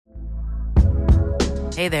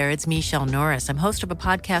Hey there, it's Michelle Norris. I'm host of a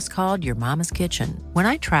podcast called Your Mama's Kitchen. When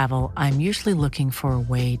I travel, I'm usually looking for a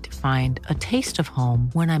way to find a taste of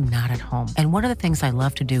home when I'm not at home. And one of the things I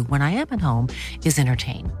love to do when I am at home is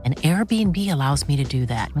entertain. And Airbnb allows me to do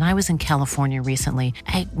that. When I was in California recently,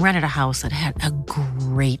 I rented a house that had a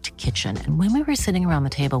great kitchen. And when we were sitting around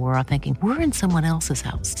the table, we were all thinking, we're in someone else's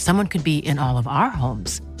house. Someone could be in all of our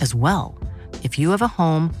homes as well. If you have a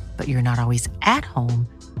home, but you're not always at home,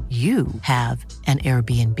 you have an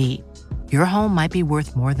Airbnb. Your home might be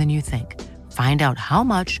worth more than you think. Find out how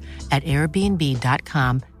much at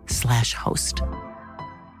airbnb.com/host.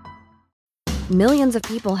 Millions of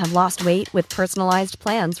people have lost weight with personalized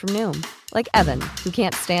plans from Noom. Like Evan, who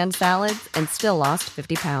can't stand salads and still lost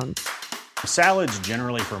 50 pounds. Salads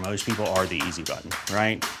generally for most people are the easy button,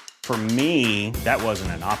 right? For me, that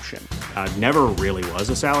wasn't an option. I never really was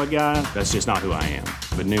a salad guy. That's just not who I am.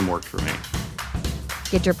 But Noom worked for me.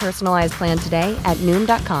 Get your personalized plan today at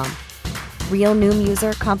Noom.com. Real Noom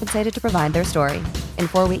user compensated to provide their story. In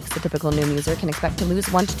 4 weeks, the typical Noom user can expect to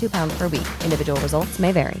lose 1 to 2 pounds per week. Individual results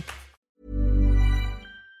may vary.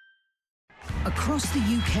 Across the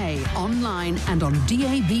UK, online and on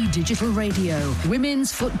DAB Digital Radio.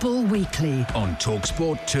 Women's Football Weekly. On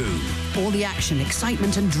TalkSport 2. All the action,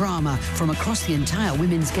 excitement and drama from across the entire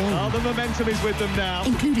women's game. Oh, the momentum is with them now.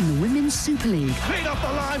 Including the Women's Super League. Clean off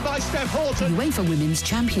the line by Steph Horton. The UEFA Women's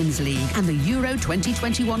Champions League and the Euro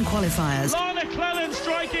 2021 qualifiers. Lana Cleland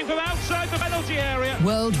striking from outside the penalty area.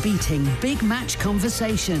 World-beating big match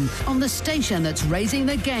conversation on the station that's raising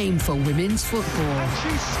the game for women's football. And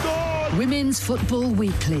she scored. Women's Football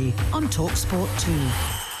Weekly on TalkSport 2.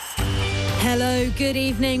 Hello, good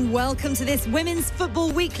evening. Welcome to this Women's Football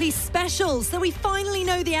Weekly special. So we finally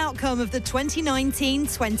know the outcome of the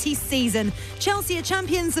 2019-20 season. Chelsea are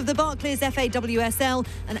champions of the Barclays FA WSL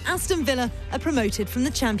and Aston Villa are promoted from the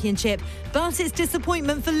Championship. But it's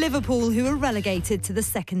disappointment for Liverpool, who are relegated to the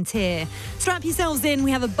second tier. Strap yourselves in, we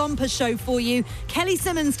have a bumper show for you. Kelly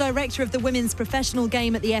Simmons, director of the women's professional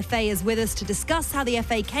game at the FA, is with us to discuss how the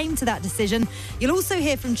FA came to that decision. You'll also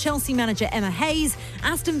hear from Chelsea manager Emma Hayes,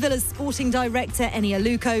 Aston Villa's sporting director Eni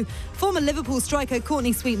Aluko, former Liverpool striker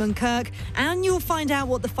Courtney Sweetman-Kirk, and you'll find out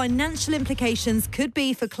what the financial implications could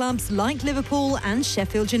be for clubs like Liverpool and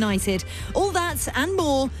Sheffield United. All that and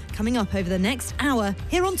more coming up over the next hour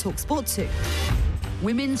here on TalkSport 2.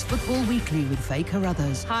 Women's Football Weekly with Faye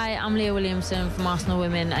Carruthers. Hi, I'm Leah Williamson from Arsenal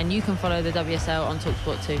Women, and you can follow the WSL on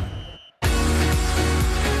TalkSport 2.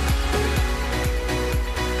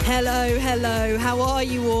 Hello, how are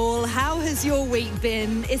you all? How has your week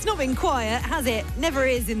been? It's not been quiet, has it? Never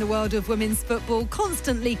is in the world of women's football,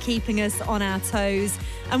 constantly keeping us on our toes.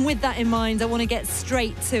 And with that in mind, I want to get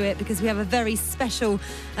straight to it because we have a very special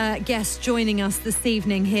guest joining us this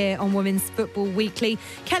evening here on Women's Football Weekly.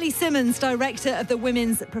 Kelly Simmons, director of the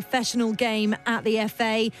women's professional game at the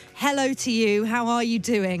FA. Hello to you. How are you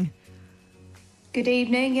doing? Good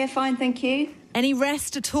evening. Yeah, fine, thank you. Any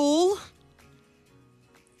rest at all?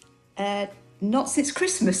 Not since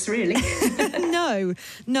Christmas, really.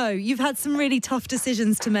 No. You've had some really tough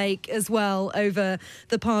decisions to make as well over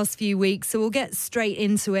the past few weeks, so we'll get straight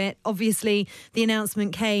into it. Obviously, the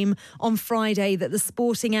announcement came on Friday that the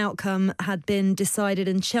sporting outcome had been decided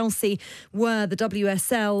and Chelsea were the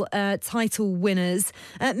WSL title winners.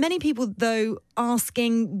 Many people, though,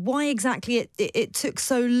 asking why exactly it took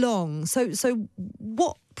so long. So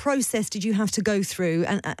what process did you have to go through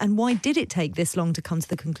and why did it take this long to come to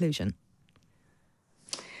the conclusion?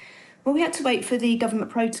 Well, we had to wait for the government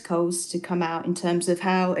protocols to come out in terms of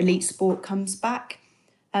how elite sport comes back.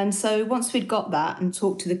 And so once we'd got that and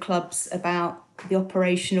talked to the clubs about the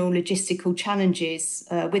operational logistical challenges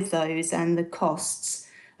with those and the costs,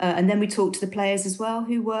 and then we talked to the players as well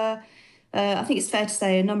who were, I think it's fair to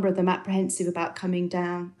say, a number of them apprehensive about coming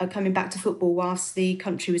back to football whilst the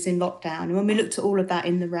country was in lockdown. And when we looked at all of that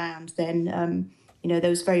in the round, then, there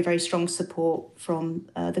was very, very strong support from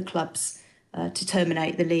the clubs to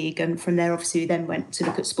terminate the league. And from there, obviously, we then went to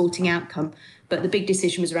look at sporting outcome. But the big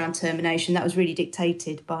decision was around termination. That was really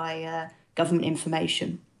dictated by government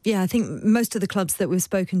information. Yeah, I think most of the clubs that we've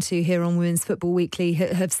spoken to here on Women's Football Weekly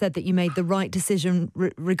have said that you made the right decision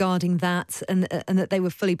regarding that and that they were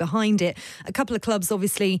fully behind it. A couple of clubs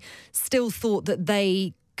obviously still thought that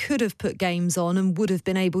they could have put games on and would have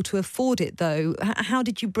been able to afford it, though. How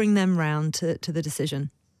did you bring them round to the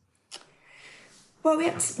decision? Well,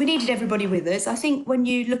 we needed everybody with us. I think when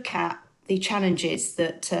you look at the challenges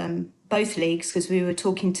that both leagues, because we were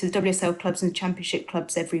talking to the WSL clubs and the Championship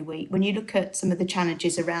clubs every week, when you look at some of the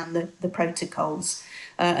challenges around the protocols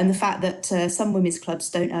and the fact that some women's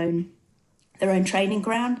clubs don't own their own training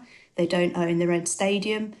ground, they don't own their own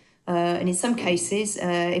stadium, And in some cases,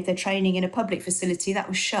 if they're training in a public facility, that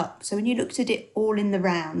was shut. So when you looked at it all in the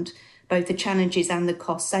round, both the challenges and the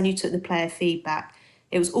costs, and you took the player feedback,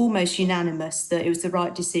 it was almost unanimous that it was the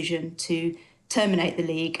right decision to terminate the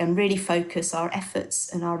league and really focus our efforts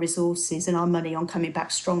and our resources and our money on coming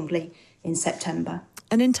back strongly in September.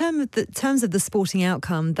 And in terms of the sporting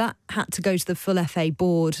outcome, that had to go to the full FA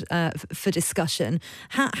board for discussion.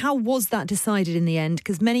 How was that decided in the end?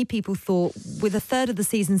 Because many people thought, with a third of the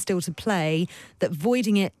season still to play, that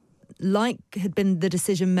voiding it, like had been the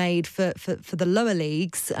decision made for the lower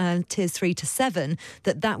leagues, tiers 3 to 7,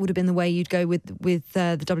 that would have been the way you'd go with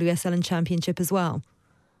the WSL and Championship as well.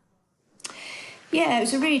 Yeah, it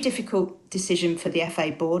was a really difficult decision for the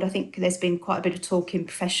FA board. I think there's been quite a bit of talk in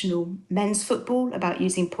professional men's football about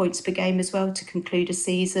using points per game as well to conclude a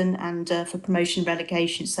season and for promotion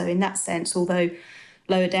relegation. So in that sense, although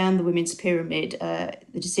lower down the women's pyramid,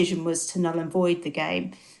 the decision was to null and void the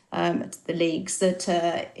game, the leagues, that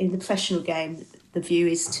in the professional game, the view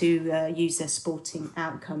is to use a sporting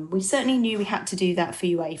outcome. We certainly knew we had to do that for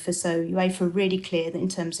UEFA. So UEFA were really clear that in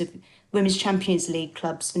terms of Women's Champions League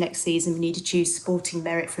clubs for next season, we need to choose sporting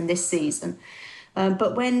merit from this season.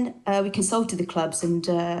 But when we consulted the clubs and,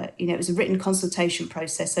 it was a written consultation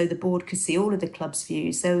process, so the board could see all of the clubs'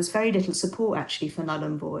 views, there was very little support actually for null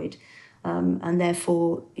and void. And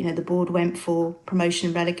therefore, the board went for promotion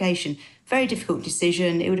and relegation. Very difficult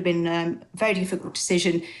decision. It would have been a very difficult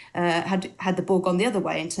decision had the board gone the other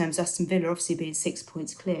way in terms of Aston Villa obviously being 6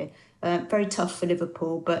 points clear. Very tough for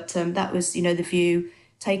Liverpool, but that was, the view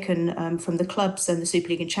taken from the clubs and the Super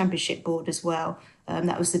League and Championship board as well.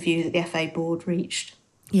 That was the view that the FA board reached.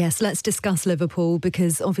 Yes, let's discuss Liverpool,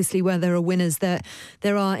 because obviously where there are winners, there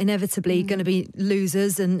are inevitably going to be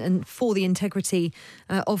losers, and for the integrity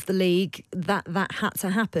of the league, that had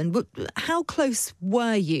to happen. But how close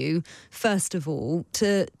were you, first of all,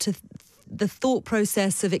 to the thought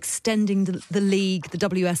process of extending the league, the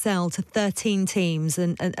WSL, to 13 teams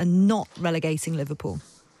and not relegating Liverpool?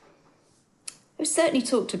 It was certainly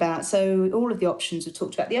talked about, so all of the options were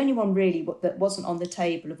talked about. The only one really that wasn't on the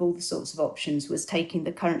table of all the sorts of options was taking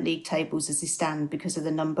the current league tables as they stand, because of the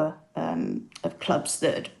number of clubs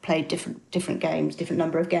that had played different games, different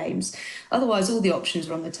number of games. Otherwise, all the options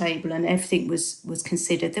were on the table and everything was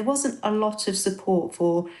considered. There wasn't a lot of support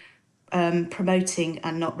for promoting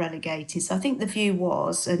and not relegating. So I think the view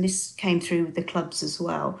was, and this came through with the clubs as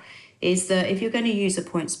well, is that if you're going to use a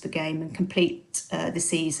points per game and complete the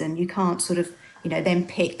season, you can't sort of then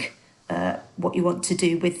pick what you want to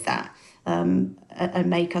do with that and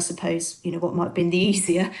make, I suppose, what might have been the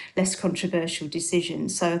easier, less controversial decision.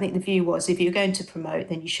 So I think the view was, if you're going to promote,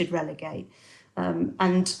 then you should relegate.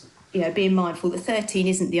 And being mindful that 13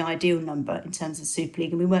 isn't the ideal number in terms of Super League,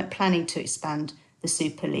 and we weren't planning to expand the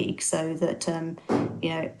Super League, so that,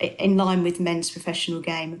 in line with men's professional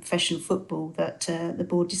game and professional football, that the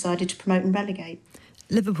board decided to promote and relegate.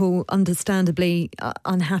 Liverpool, understandably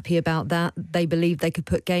unhappy about that. They believed they could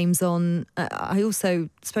put games on. I also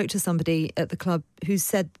spoke to somebody at the club who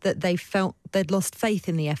said that they felt they'd lost faith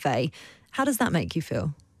in the FA. How does that make you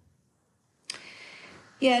feel?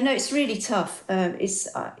 Yeah, no, it's really tough. I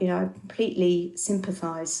completely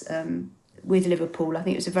sympathise with Liverpool. I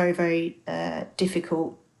think it was a very, very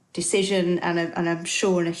difficult decision and I'm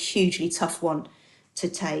sure a hugely tough one to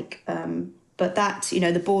take. But that,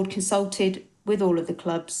 the board consulted with all of the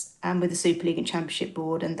clubs and with the Super League and Championship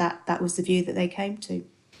board, and that was the view that they came to.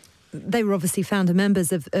 They were obviously founder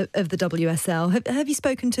members of the WSL. Have you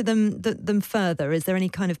spoken to them further? Is there any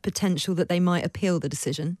kind of potential that they might appeal the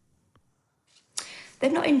decision?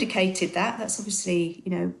 They've not indicated that. That's obviously,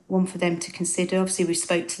 one for them to consider. Obviously, we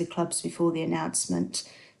spoke to the clubs before the announcement,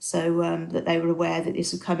 so that they were aware that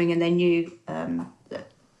this was coming, and they knew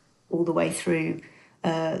that all the way through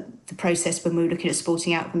the process when we were looking at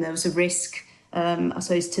sporting outcome, there was a risk, I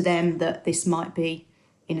suppose, to them that this might be,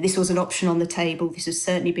 this was an option on the table. This was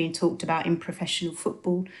certainly being talked about in professional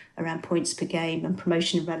football around points per game and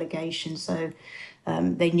promotion and relegation. So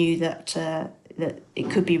they knew that it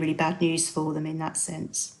could be really bad news for them in that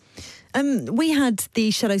sense. We had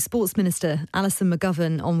the Shadow Sports Minister, Alison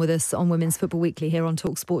McGovern, on with us on Women's Football Weekly here on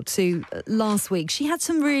TalkSport 2 last week. She had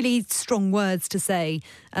some really strong words to say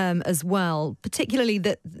as well, particularly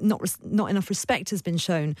that not enough respect has been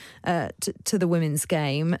shown to the women's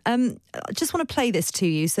game. I just want to play this to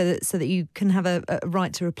you so that you can have a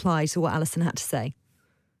right to reply to what Alison had to say.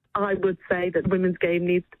 I would say that the women's game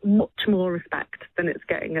needs much more respect than it's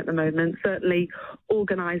getting at the moment, certainly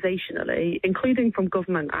organisationally, including from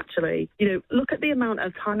government, actually. Look at the amount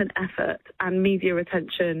of time and effort and media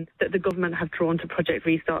attention that the government have drawn to Project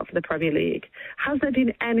Restart for the Premier League. Has there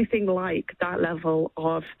been anything like that level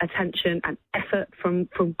of attention and effort from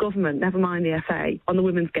government, never mind the FA, on the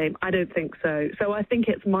women's game? I don't think so. So I think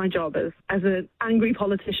it's my job as an angry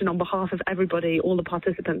politician on behalf of everybody, all the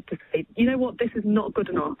participants, to say, you know what, this is not good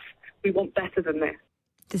enough. We want better than this.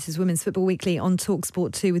 This is Women's Football Weekly on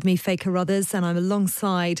TalkSport 2 with me, Faye Carruthers, and I'm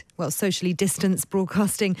alongside, socially distanced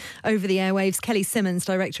broadcasting over the airwaves, Kelly Simmons,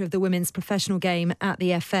 Director of the Women's Professional Game at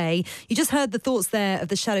the FA. You just heard the thoughts there of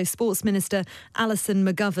the Shadow Sports Minister, Alison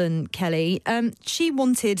McGovern, Kelly. She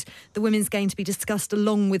wanted the women's game to be discussed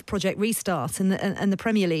along with Project Restart and the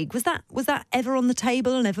Premier League. Was that ever on the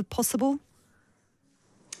table and ever possible?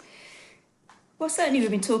 Well, certainly we've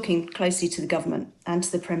been talking closely to the government and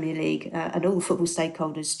to the Premier League and all the football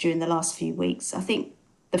stakeholders during the last few weeks. I think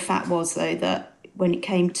the fact was, though, that when it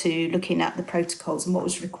came to looking at the protocols and what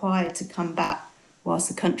was required to come back whilst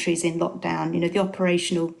the country's in lockdown, the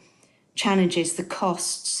operational challenges, the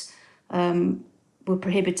costs were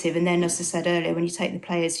prohibitive. And then, as I said earlier, when you take the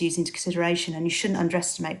players' views into consideration, and you shouldn't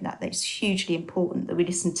underestimate that, it's hugely important that we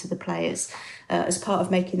listen to the players as part of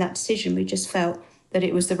making that decision. We just felt that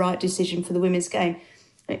it was the right decision for the women's game.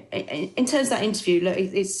 In terms of that interview, look,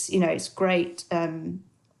 it's great.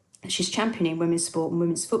 She's championing women's sport and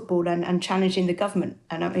women's football and challenging the government,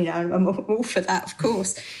 and I'm all for that, of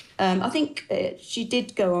course. I think she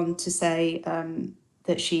did go on to say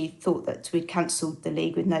that she thought that we'd cancelled the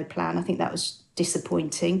league with no plan. I think that was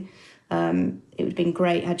disappointing. It would have been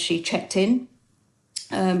great had she checked in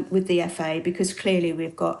with the FA, because clearly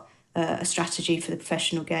we've got a strategy for the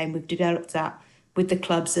professional game. We've developed that with the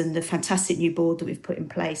clubs and the fantastic new board that we've put in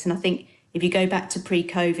place. And I think if you go back to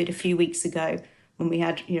pre-COVID a few weeks ago, when we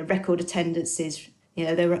had record attendances,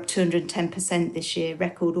 they were up 210% this year,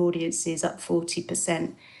 record audiences up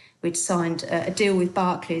 40%. We'd signed a deal with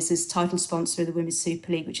Barclays as title sponsor of the Women's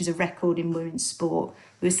Super League, which is a record in women's sport.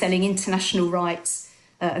 We were selling international rights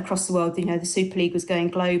across the world. The Super League was going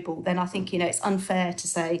global. Then I think, it's unfair to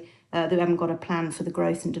say that we haven't got a plan for the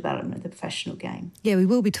growth and development of the professional game. Yeah, we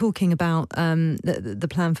will be talking about the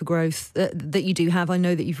plan for growth that you do have. I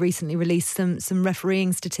know that you've recently released some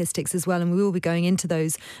refereeing statistics as well, and we will be going into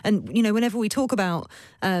those. And whenever we talk about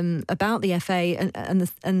the FA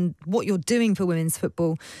and what you're doing for women's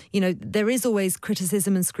football, there is always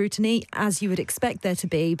criticism and scrutiny, as you would expect there to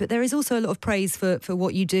be, but there is also a lot of praise for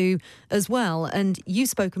what you do as well. And you've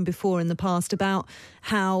spoken before in the past about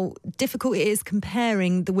how difficult it is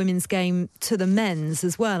comparing the women's game to the men's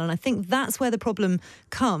as well, and I think that's where the problem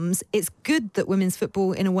comes. It's good that women's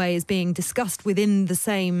football in a way is being discussed within the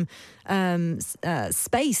same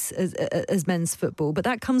space as men's football, but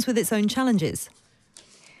that comes with its own challenges.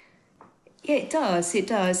 Yeah, it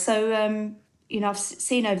does. So I've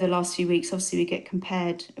seen over the last few weeks, obviously we get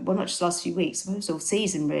compared, well, not just the last few weeks, I suppose all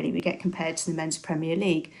season really, we get compared to the Men's Premier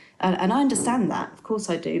League. And I understand that, of course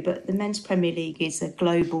I do, but the Men's Premier League is a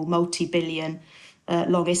global, multi-billion,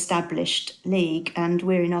 long-established league, and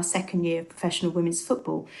we're in our second year of professional women's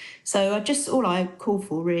football. So all I call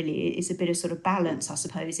for really is a bit of sort of balance, I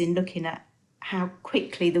suppose, in looking at how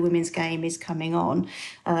quickly the women's game is coming on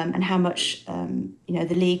and how much, the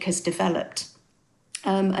league has developed.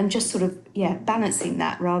 And just sort of, balancing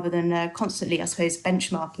that rather than constantly, I suppose,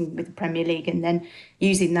 benchmarking with the Premier League and then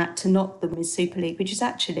using that to knock the Women's Super League, which is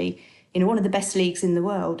actually, one of the best leagues in the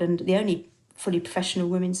world and the only fully professional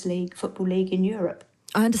women's football league in Europe.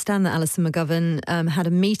 I understand that Alison McGovern had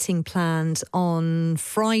a meeting planned on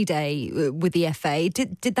Friday with the FA.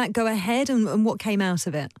 Did that go ahead, and what came out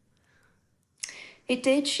of it? It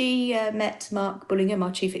did. She met Mark Bullingham,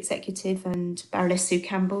 our Chief Executive, and Baroness Sue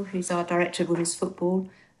Campbell, who's our Director of Women's Football.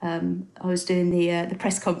 I was doing the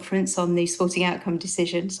press conference on the sporting outcome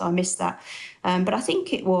decision, so I missed that. But I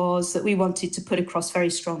think it was that we wanted to put across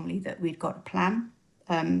very strongly that we'd got a plan,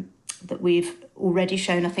 that we've already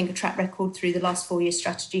shown, I think, a track record through the last 4-year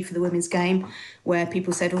strategy for the women's game, where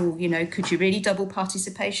people said, could you really double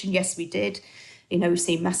participation? Yes, we did. We've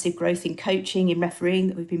seen massive growth in coaching, in refereeing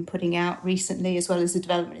that we've been putting out recently, as well as the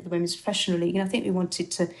development of the Women's Professional League. And I think we wanted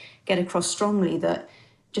to get across strongly that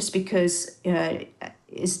just because,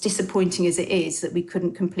 as disappointing as it is that we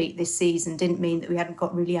couldn't complete this season, didn't mean that we hadn't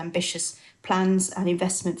got really ambitious plans and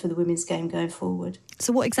investment for the women's game going forward.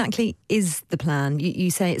 So what exactly is the plan? You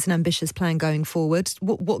say it's an ambitious plan going forward.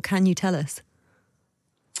 What can you tell us?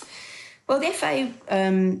 Well, the FA,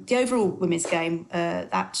 the overall women's game,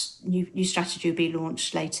 that new strategy will be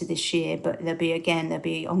launched later this year, but there'll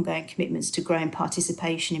be ongoing commitments to growing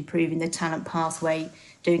participation, improving the talent pathway,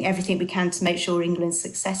 doing everything we can to make sure England's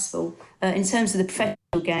successful. In terms of the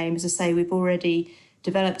professional game, as I say, we've already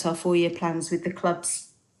developed our 4-year plans with the clubs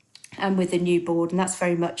and with the new board, and that's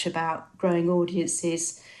very much about growing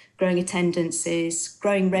audiences, growing attendances,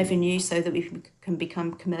 growing revenue so that we can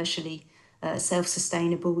become commercially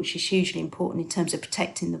self-sustainable, which is hugely important in terms of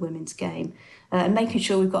protecting the women's game, and making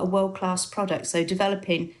sure we've got a world-class product. So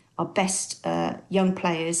developing our best young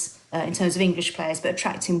players in terms of English players, but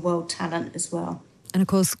attracting world talent as well. And of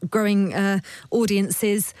course, growing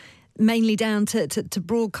audiences, mainly down to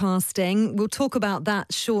broadcasting. We'll talk about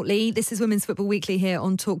that shortly. This is Women's Football Weekly here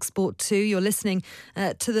on TalkSport 2. You're listening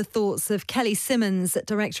to the thoughts of Kelly Simmons,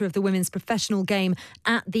 Director of the Women's Professional Game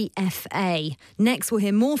at the FA. Next, we'll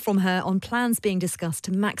hear more from her on plans being discussed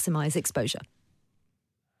to maximise exposure.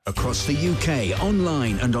 Across the UK,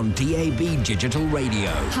 online and on DAB Digital Radio.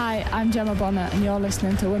 Hi, I'm Gemma Bonnet and you're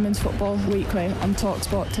listening to Women's Football Weekly on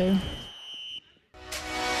TalkSport 2.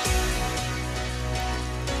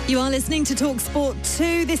 You are listening to TalkSport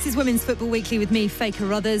 2. This is Women's Football Weekly with me, Faye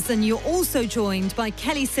Carruthers, and you're also joined by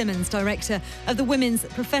Kelly Simmons, Director of the Women's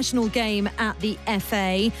Professional Game at the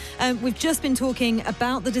FA. We've just been talking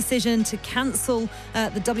about the decision to cancel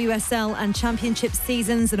the WSL and Championship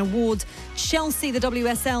seasons and award Chelsea the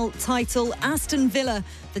WSL title, Aston Villa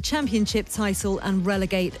the Championship title, and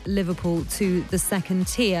relegate Liverpool to the second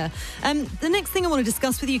tier. The next thing I want to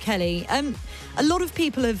discuss with you, Kelly, a lot of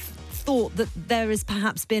people have thought that there has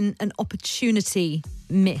perhaps been an opportunity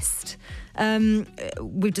missed.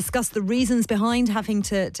 We've discussed the reasons behind having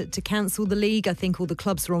to cancel the league. I think all the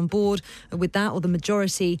clubs are on board with that, or the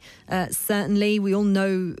majority certainly. We all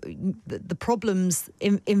know the problems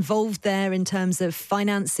involved there in terms of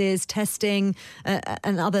finances, testing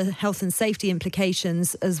and other health and safety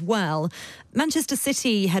implications as well. Manchester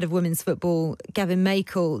City head of women's football, Gavin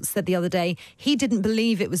Makel, said the other day he didn't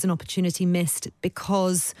believe it was an opportunity missed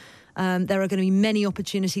because there are going to be many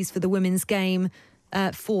opportunities for the women's game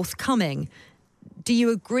forthcoming. Do you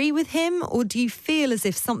agree with him, or do you feel as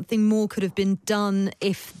if something more could have been done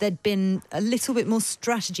if there'd been a little bit more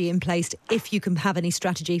strategy in place, if you can have any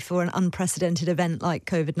strategy for an unprecedented event like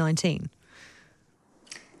COVID-19?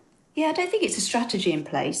 Yeah, I don't think it's a strategy in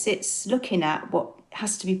place. It's looking at what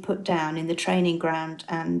has to be put down in the training ground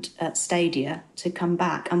and at stadia to come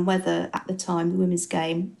back, and whether at the time the women's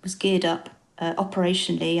game was geared up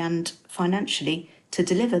operationally and financially to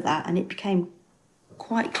deliver that. And it became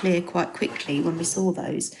quite clear quite quickly when we saw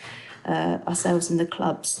those ourselves and the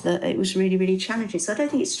clubs that it was really, really challenging. So I don't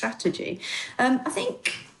think it's strategy. I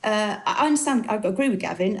think I understand. I agree with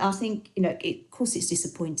Gavin. I think, of course it's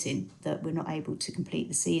disappointing that we're not able to complete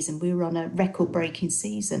the season. We were on a record-breaking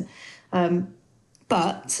season.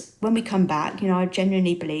 But when we come back, I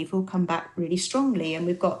genuinely believe we'll come back really strongly, and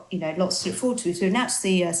we've got, lots to look forward to. So we announced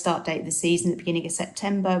the start date of the season at the beginning of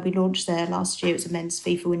September. We launched there last year. It was a men's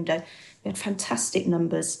FIFA window. We had fantastic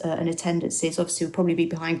numbers and attendances. Obviously, we'll probably be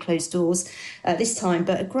behind closed doors this time,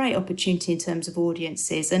 but a great opportunity in terms of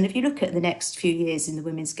audiences. And if you look at the next few years in the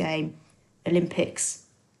women's game, Olympics,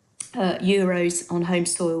 Euros on home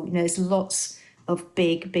soil, there's lots of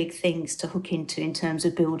big things to hook into in terms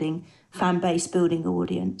of building fan base, building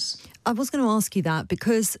audience. I was going to ask you that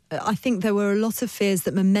because I think there were a lot of fears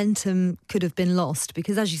that momentum could have been lost,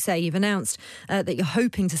 because, as you say, you've announced that you're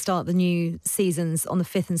hoping to start the new seasons on the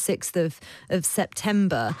 5th and 6th of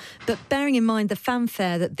September. But bearing in mind the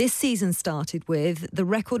fanfare that this season started with, the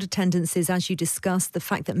record attendances, as you discussed, the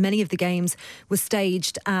fact that many of the games were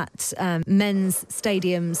staged at men's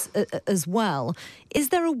stadiums as well, is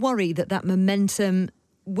there a worry that momentum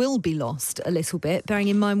will be lost a little bit, bearing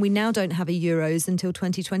in mind we now don't have a Euros until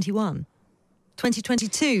 2021?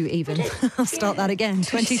 2022 even. I'll start that again.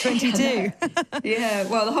 2022. Yeah,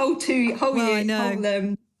 well, the whole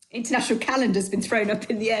year, international calendar's been thrown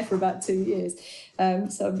up in the air for about 2 years.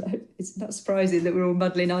 So it's not surprising that we're all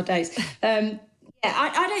muddling our days. I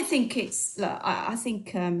don't think it's... I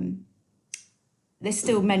think there's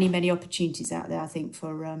still many opportunities out there, I think,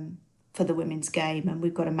 for the women's game, and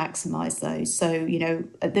we've got to maximise those. So,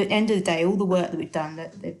 at the end of the day, all the work that we've done,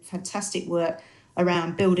 the fantastic work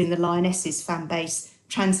around building the Lionesses fan base,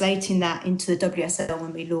 translating that into the WSL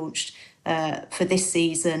when we launched for this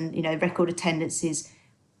season, record attendances,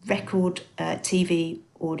 record TV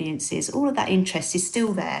audiences, all of that interest is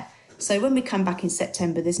still there. So when we come back in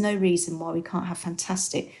September, there's no reason why we can't have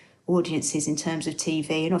fantastic audiences in terms of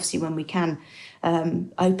TV, and obviously when we can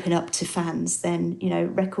open up to fans, then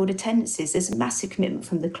record attendances. There's a massive commitment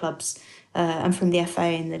from the clubs and from the FA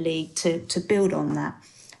and the league to build on that,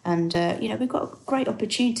 and we've got a great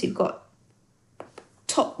opportunity. We've got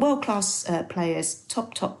top world-class players,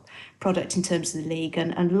 top product in terms of the league,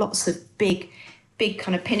 and lots of big big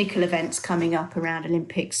kind of pinnacle events coming up around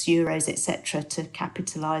Olympics, Euros, etc., to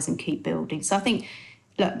capitalise and keep building. So I think,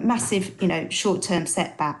 look, massive, short-term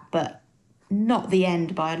setback, but not the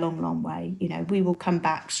end by a long, long way. We will come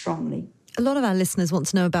back strongly. A lot of our listeners want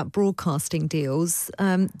to know about broadcasting deals.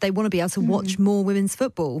 They want to be able to watch more women's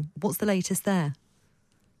football. What's the latest there?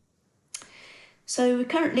 So we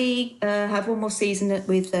currently have one more season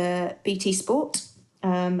with BT Sport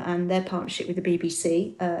and their partnership with the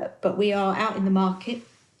BBC. But we are out in the market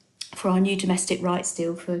for our new domestic rights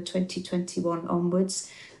deal for 2021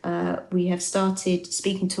 onwards. We have started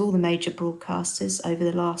speaking to all the major broadcasters over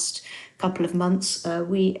the last couple of months.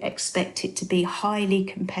 We expect it to be highly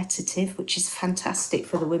competitive, which is fantastic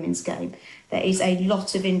for the women's game. There is a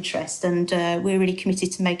lot of interest, and we're really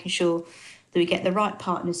committed to making sure that we get the right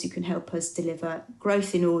partners who can help us deliver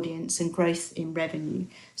growth in audience and growth in revenue.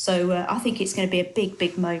 So I think it's going to be a big,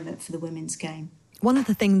 big moment for the women's game. One of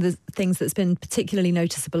the things that's been particularly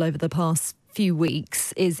noticeable over the past few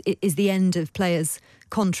weeks is the end of players'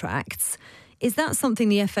 contracts. Is that something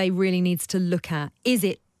the FA really needs to look at? Is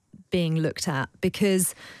it being looked at?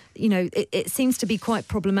 Because, it seems to be quite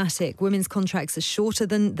problematic. Women's contracts are shorter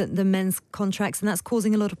than men's contracts, and that's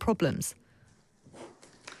causing a lot of problems.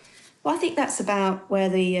 Well, I think that's about where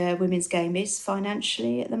the women's game is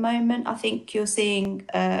financially at the moment. I think you're seeing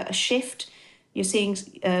a shift. You're seeing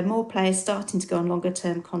more players starting to go on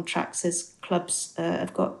longer-term contracts as clubs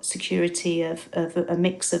have got security of a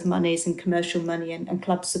mix of monies and commercial money and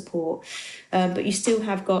club support. But you still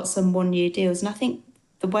have got some one-year deals. And I think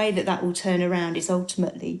the way that will turn around is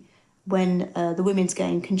ultimately when the women's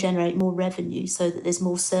game can generate more revenue so that there's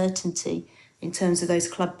more certainty in terms of those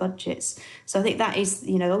club budgets. So I think that is,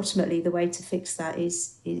 ultimately the way to fix that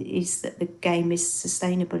is that the game is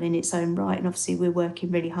sustainable in its own right. And obviously we're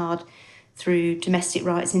working really hard through domestic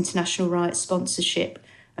rights, international rights, sponsorship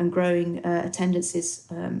and growing attendances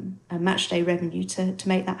and matchday revenue to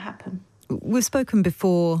make that happen. We've spoken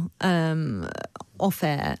before off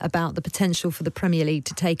air about the potential for the Premier League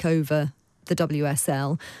to take over the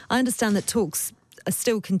WSL. I understand that talks are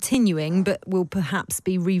still continuing, but will perhaps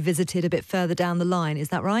be revisited a bit further down the line. Is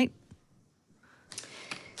that right?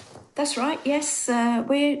 That's right, yes.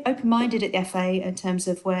 We're open-minded at the FA in terms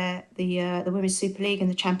of where the Women's Super League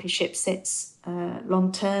and the Championship sits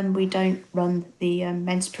long-term. We don't run the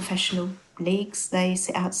men's professional leagues. They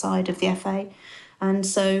sit outside of the FA. And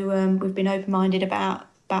so we've been open-minded about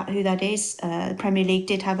who that is. The Premier League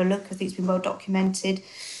did have a look. I think it's been well documented.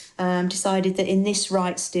 Decided that in this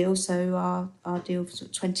rights deal, so our deal for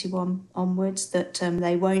 21 onwards, that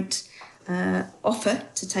they won't offer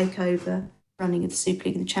to take over running of the Super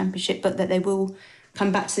League and the Championship, but that they will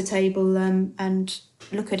come back to the table and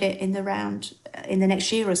look at it in the round in the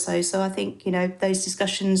next year or so. So I think, those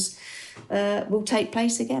discussions will take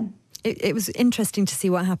place again. It was interesting to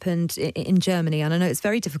see what happened in Germany, and I know it's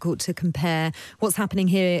very difficult to compare what's happening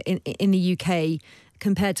here in the UK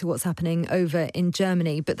compared to what's happening over in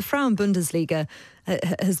Germany. But the Frauen-Bundesliga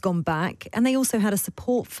has gone back, and they also had a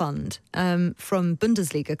support fund from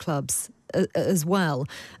Bundesliga clubs as well.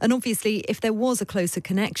 And obviously, if there was a closer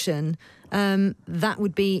connection, that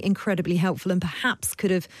would be incredibly helpful and perhaps could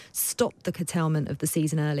have stopped the curtailment of the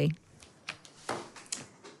season early.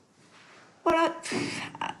 Well,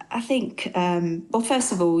 I think,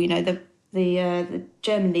 first of all, the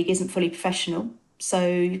German league isn't fully professional. So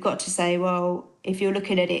you've got to say, well, if you're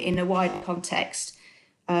looking at it in a wider context,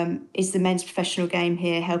 is the men's professional game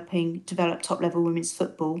here helping develop top-level women's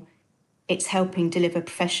football? It's helping deliver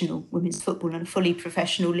professional women's football and a fully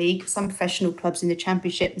professional league, some professional clubs in the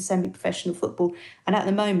Championship and semi-professional football. And at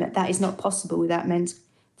the moment, that is not possible without men's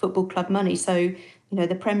football club money. So,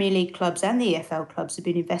 the Premier League clubs and the EFL clubs have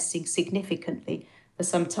been investing significantly for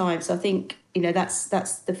some time. So I think, that's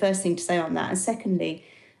the first thing to say on that. And secondly,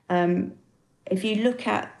 if you look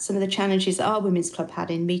at some of the challenges that our women's club had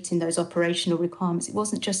in meeting those operational requirements, it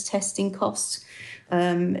wasn't just testing costs.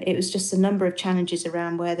 It was just a number of challenges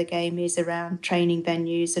around where the game is, around training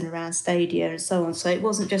venues and around stadia and so on. So it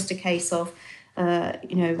wasn't just a case of,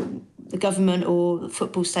 the government or the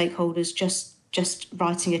football stakeholders just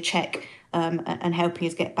writing a cheque and helping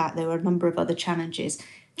us get back. There were a number of other challenges.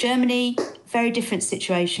 Germany, very different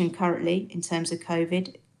situation currently in terms of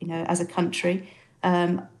COVID, as a country.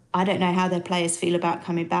 I don't know how their players feel about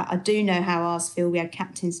coming back. I do know how ours feel. We had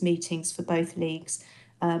captains' meetings for both leagues.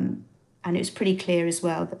 And it was pretty clear as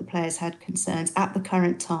well that the players had concerns at the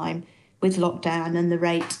current time with lockdown and the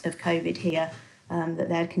rate of COVID here, that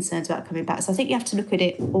they had concerns about coming back. So I think you have to look at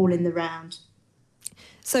it all in the round.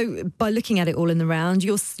 So by looking at it all in the round,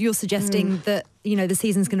 you're suggesting that, the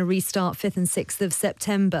season's going to restart 5th and 6th of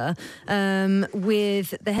September,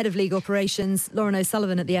 with the head of league operations, Lauren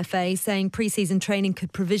O'Sullivan at the FA, saying pre-season training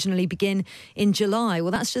could provisionally begin in July.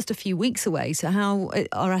 Well, that's just a few weeks away. So how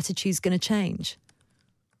are attitudes going to change?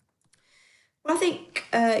 Well, I think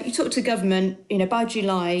you talk to government, by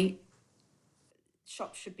July,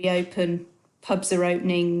 shops should be open, pubs are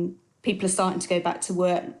opening, people are starting to go back to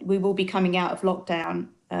work. We will be coming out of lockdown.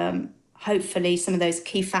 Hopefully some of those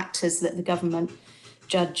key factors that the government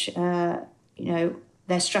judge,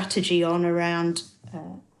 their strategy on around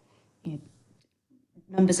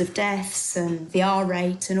numbers of deaths and the R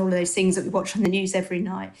rate and all of those things that we watch on the news every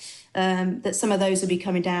night, that some of those will be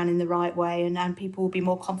coming down in the right way and people will be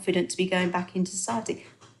more confident to be going back into society.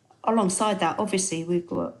 Alongside that, obviously, we've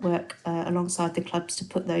got to work alongside the clubs to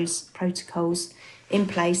put those protocols in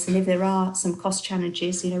place. And if there are some cost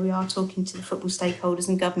challenges, we are talking to the football stakeholders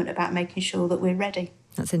and government about making sure that we're ready.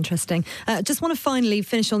 That's interesting. Just want to finally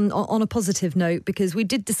finish on a positive note, because we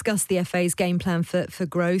did discuss the FA's game plan for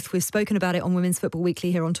growth. We've spoken about it on Women's Football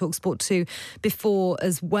Weekly here on TalkSport 2 before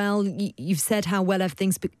as well. You've said how well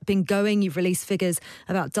everything's been going. You've released figures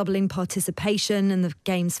about doubling participation and the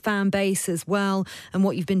game's fan base as well, and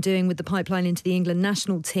what you've been doing with the pipeline into the England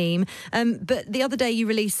national team. But the other day you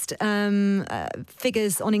released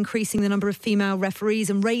figures on increasing the number of female referees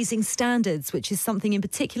and raising standards, which is something in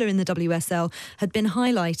particular in the WSL had been highlighted.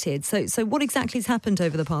 So what exactly has happened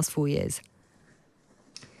over the past 4 years?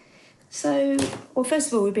 So, well, first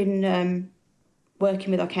of all, we've been working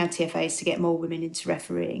with our county FAs to get more women into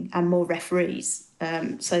refereeing and more referees.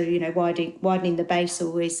 Widening the base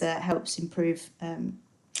always helps improve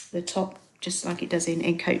the top, just like it does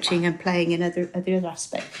in coaching and playing in other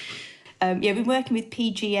aspects. We've been working with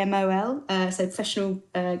PGMOL, so professional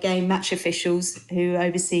game match officials who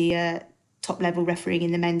oversee top-level refereeing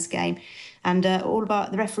in the men's game. And all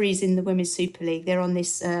about the referees in the Women's Super League, they're on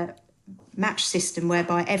this match system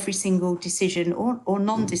whereby every single decision or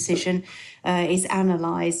non-decision is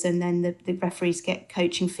analysed, and then the referees get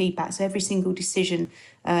coaching feedback. So every single decision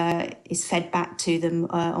is fed back to them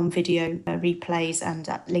on video replays and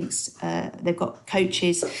links. They've got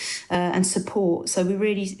coaches and support. So we're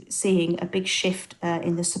really seeing a big shift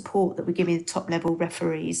in the support that we're giving the top-level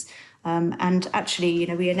referees. And actually,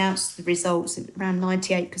 we announced the results, around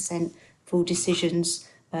 98% of all decisions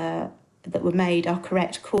that were made are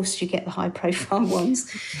correct. Of course, you get the high-profile ones,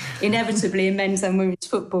 inevitably in men's and women's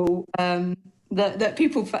football, that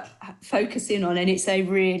people focus in on, and it's a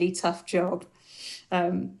really tough job.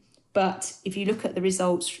 But if you look at the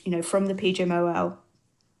results, from the PGMOL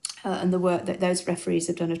and the work that those referees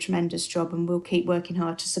have done a tremendous job, and we'll keep working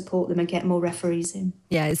hard to support them and get more referees in.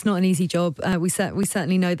 Yeah, it's not an easy job. We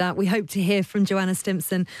certainly know that. We hope to hear from Joanna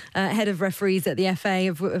Stimpson, head of referees at the FA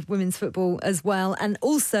of women's football as well. And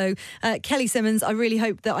also, Kelly Simmons, I really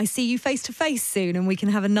hope that I see you face to face soon and we can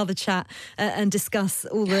have another chat and discuss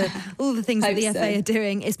all the things that the FA are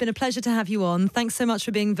doing. It's been a pleasure to have you on. Thanks so much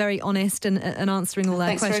for being very honest and answering all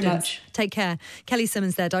our questions. Thanks very much. Take care. Kelly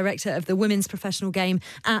Simmons there, Director of the Women's Professional Game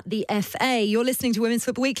at the FA. You're listening to Women's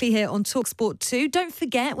Football Weekly here on TalkSport 2. Don't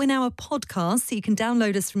forget, we're now a podcast, so you can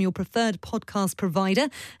download us from your preferred podcast provider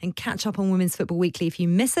and catch up on Women's Football Weekly if you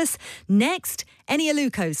miss us. Next, Eni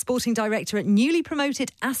Aluko, Sporting Director at newly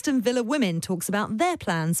promoted Aston Villa Women, talks about their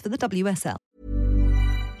plans for the WSL.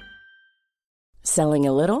 Selling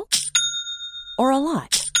a little or a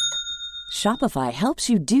lot? Shopify helps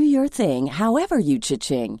you do your thing however you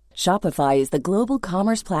cha-ching. Shopify is the global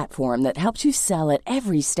commerce platform that helps you sell at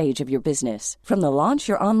every stage of your business. From the launch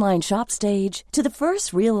your online shop stage to the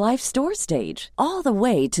first real-life store stage, all the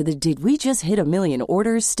way to the did we just hit a million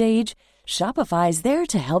orders stage. Shopify is there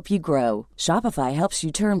to help you grow. Shopify helps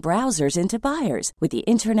you turn browsers into buyers with the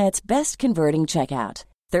internet's best converting checkout.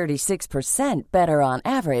 36% better on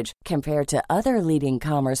average compared to other leading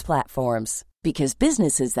commerce platforms. Because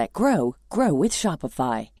businesses that grow, grow with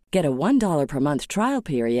Shopify. Get a $1 per month trial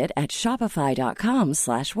period at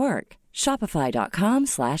shopify.com/work.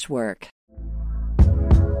 Shopify.com/work.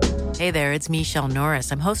 Hey there, it's Michelle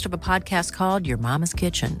Norris. I'm host of a podcast called Your Mama's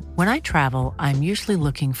Kitchen. When I travel, I'm usually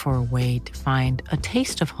looking for a way to find a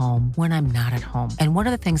taste of home when I'm not at home. And one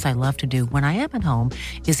of the things I love to do when I am at home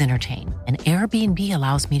is entertain. And Airbnb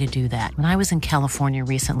allows me to do that. When I was in California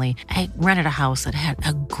recently, I rented a house that had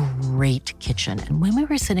a great kitchen. And when we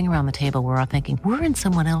were sitting around the table, we're all thinking, we're in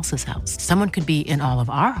someone else's house. Someone could be in all of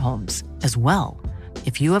our homes as well.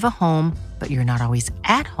 If you have a home, but you're not always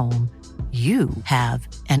at home, you have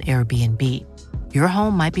an Airbnb. Your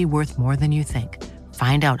home might be worth more than you think.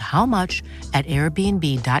 Find out how much at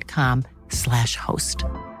airbnb.com/host.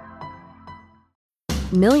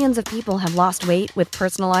 Millions of people have lost weight with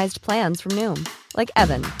personalized plans from Noom. Like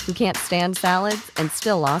Evan, who can't stand salads and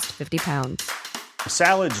still lost 50 pounds.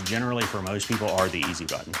 Salads generally for most people are the easy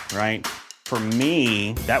button, right? For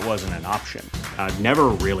me, that wasn't an option. I never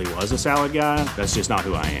really was a salad guy. That's just not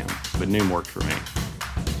who I am. But Noom worked for me.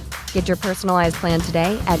 Get your personalized plan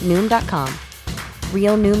today at Noom.com.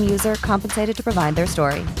 Real Noom user compensated to provide their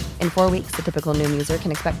story. In 4 weeks, the typical Noom user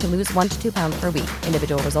can expect to lose 1 to 2 pounds per week.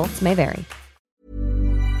 Individual results may vary.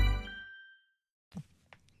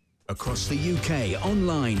 Across the UK,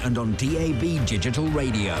 online and on DAB Digital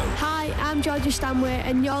Radio. Hi, I'm Georgia Stanway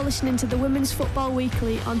and you're listening to the Women's Football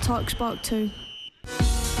Weekly on TalkSport 2.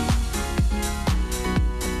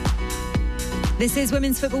 This is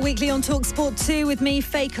Women's Football Weekly on TalkSport 2 with me,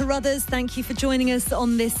 Faye Carruthers. Thank you for joining us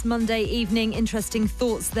on this Monday evening. Interesting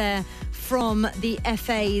thoughts there from the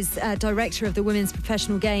FA's Director of the Women's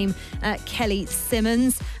Professional Game, Kelly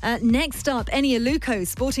Simmons. Next up, Eni Aluko,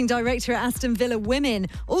 Sporting Director at Aston Villa Women,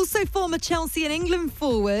 also former Chelsea and England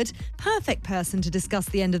forward. Perfect person to discuss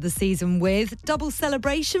the end of the season with. Double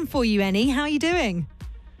celebration for you, Eni. How are you doing?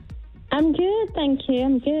 I'm good, thank you.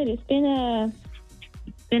 I'm good. It's been a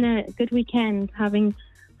good weekend, having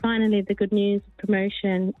finally the good news of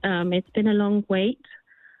promotion. It's been a long wait.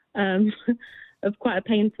 Of quite a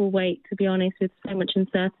painful wait, to be honest, with so much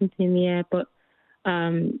uncertainty in the air. But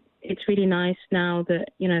it's really nice now that,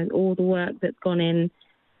 you know, all the work that's gone in,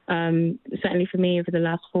 certainly for me over the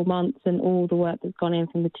last 4 months, and all the work that's gone in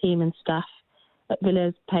from the team and staff at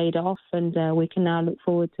Villa's paid off, and we can now look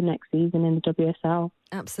forward to next season in the WSL.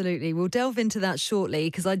 Absolutely. We'll delve into that shortly,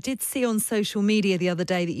 because I did see on social media the other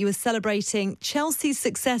day that you were celebrating Chelsea's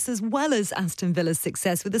success as well as Aston Villa's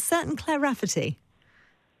success with a certain Claire Rafferty.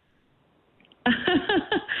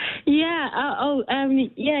 We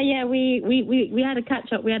had a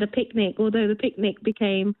catch up. We had a picnic, although the picnic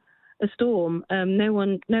became a storm. No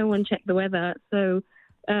one checked the weather, so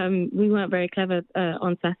we weren't very clever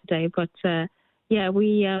on Saturday. But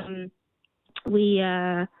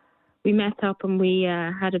we met up and we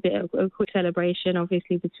had a bit of a quick celebration,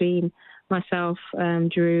 obviously between myself,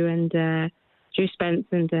 Drew Spence,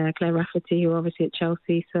 and Claire Rafferty, who are obviously at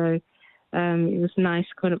Chelsea. So it was a nice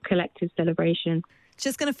kind of collective celebration.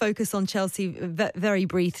 Just going to focus on Chelsea very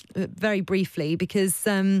briefly, because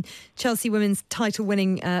Chelsea women's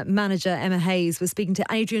title-winning manager Emma Hayes was speaking to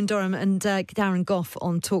Adrian Durham and Darren Gough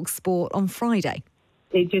on TalkSport on Friday.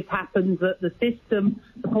 It just happens that the system,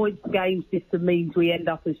 the points game system, means we end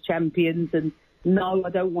up as champions. And no, I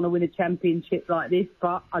don't want to win a championship like this,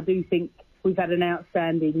 but I do think we've had an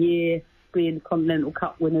outstanding year, being Continental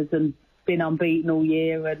Cup winners and been unbeaten all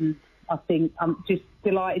year. And I think I'm just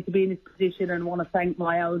delighted to be in this position and want to thank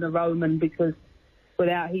my owner, Roman, because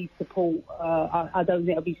without his support, I don't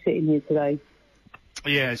think I'll be sitting here today.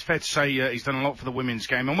 Yeah, it's fair to say he's done a lot for the women's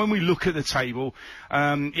game. And when we look at the table,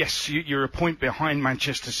 yes, you're a point behind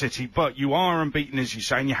Manchester City, but you are unbeaten, as you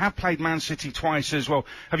say, and you have played Man City twice as well.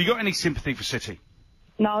 Have you got any sympathy for City?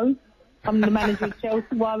 No, I'm the manager of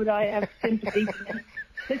Chelsea. Why would I have sympathy for them?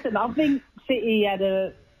 Listen, I think City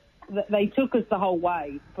they took us the whole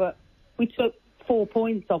way, but we took 4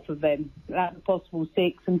 points off of them out of the possible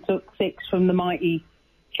 6, and took 6 from the mighty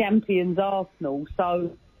champions Arsenal.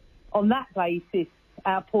 So on that basis,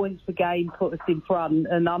 our points per game put us in front,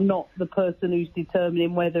 and I'm not the person who's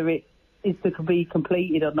determining whether it is to be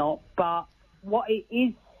completed or not. But what it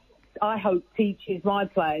is, I hope, teaches my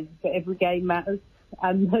players that every game matters,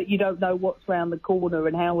 and that you don't know what's round the corner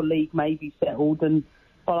and how a league may be settled. And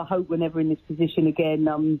well, I hope we're never in this position again.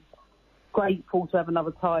 I'm grateful to have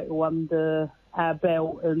another title under our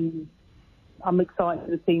belt, and I'm excited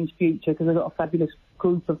for the team's future because I've got a fabulous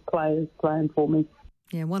group of players playing for me.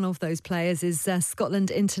 Yeah, one of those players is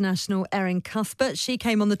Scotland international Erin Cuthbert. She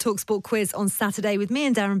came on the TalkSport quiz on Saturday with me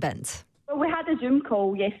and Darren Bent. Well, we had a Zoom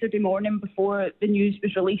call yesterday morning before the news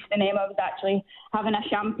was released, and Emma was actually having a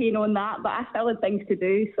champagne on that, but I still had things to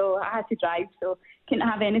do, so I had to drive, so couldn't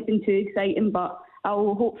have anything too exciting, but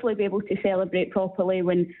I'll hopefully be able to celebrate properly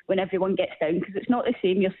when everyone gets down, because it's not the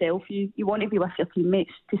same yourself. You want to be with your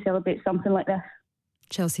teammates to celebrate something like this.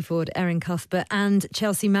 Chelsea forward Erin Cuthbert and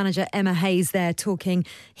Chelsea manager Emma Hayes there talking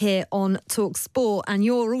here on TalkSport. And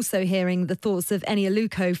you're also hearing the thoughts of Eni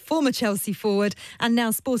Aluko, former Chelsea forward and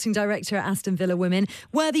now sporting director at Aston Villa Women.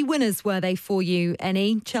 Worthy winners were they for you,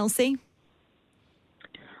 Eni, Chelsea?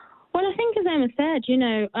 Well, I think, as Emma said,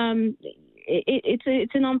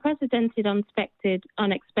 it's an unprecedented,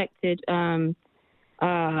 unexpected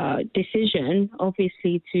decision,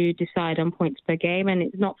 obviously, to decide on points per game, and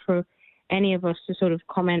it's not for any of us to sort of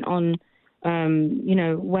comment on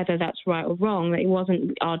whether that's right or wrong, it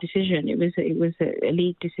wasn't our decision. It was a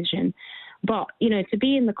league decision. But, to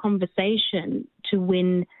be in the conversation to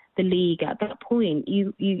win the league at that point,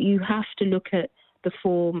 you have to look at the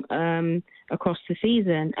form across the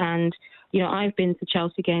season. And, I've been to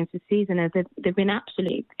Chelsea games this season, and they've been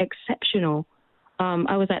absolutely exceptional.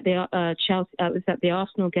 I was at the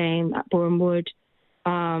Arsenal game at Boreham Wood,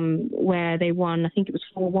 where they won, I think it was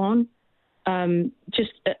 4-1.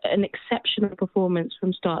 Just an exceptional performance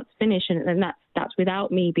from start to finish, and that's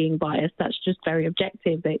without me being biased. That's just very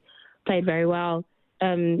objective. They played very well.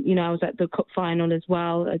 I was at the cup final as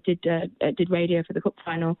well. I did radio for the cup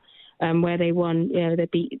final, where they won. They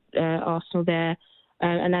beat Arsenal there,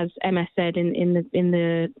 and as Emma said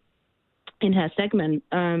in her segment,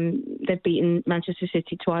 they've beaten Manchester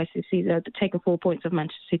City twice this season. They've taken 4 points off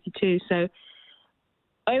Manchester City too. So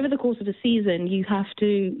over the course of the season, you have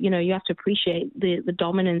to appreciate the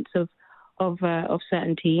dominance of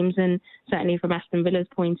certain teams, and certainly from Aston Villa's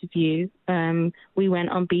point of view, we went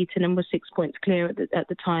unbeaten and were 6 points clear at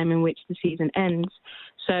the time in which the season ends.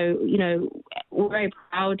 So we're very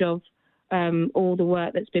proud of all the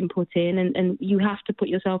work that's been put in, and you have to put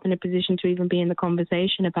yourself in a position to even be in the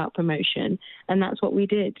conversation about promotion, and that's what we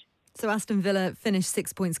did. So Aston Villa finished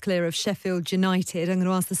 6 points clear of Sheffield United. I'm going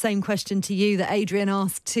to ask the same question to you that Adrian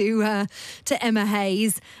asked to Emma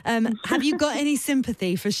Hayes. Have you got any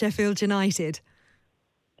sympathy for Sheffield United?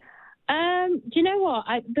 Do you know what?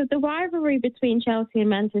 The rivalry between Chelsea and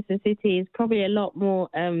Manchester City is probably a lot more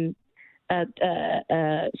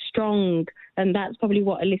strong, and that's probably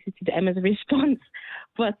what elicited Emma's response.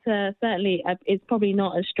 But certainly, it's probably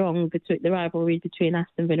not as strong the rivalry between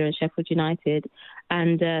Aston Villa and Sheffield United.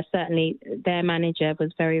 And certainly, their manager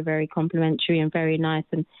was very, very complimentary and very nice,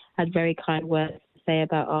 and had very kind words to say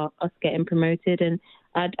about us getting promoted. And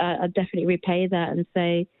I'd definitely repay that and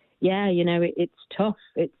say, yeah, it's tough.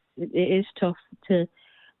 It is tough to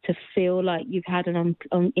feel like you've had an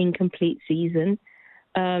incomplete season.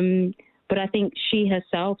 But I think she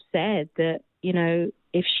herself said that,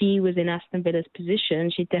 if she was in Aston Villa's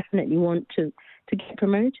position, she'd definitely want to get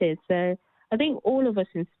promoted. So I think all of us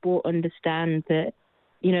in sport understand that,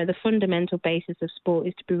 the fundamental basis of sport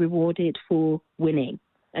is to be rewarded for winning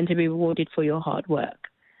and to be rewarded for your hard work.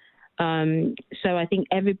 So I think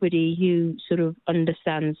everybody who sort of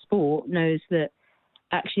understands sport knows that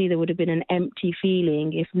actually there would have been an empty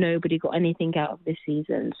feeling if nobody got anything out of this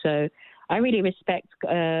season. So I really respect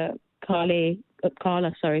Carla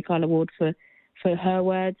Ward for her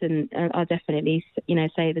words, and I'll definitely,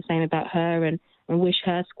 say the same about her and wish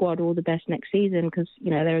her squad all the best next season, because,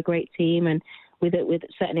 they're a great team, and with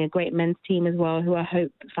certainly a great men's team as well, who I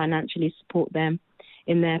hope financially support them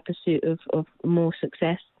in their pursuit of more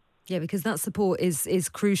success. Yeah, because that support is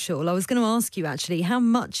crucial. I was going to ask you, actually, how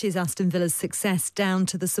much is Aston Villa's success down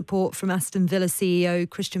to the support from Aston Villa CEO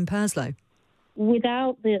Christian Purslow?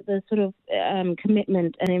 Without the sort of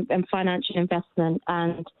commitment and financial investment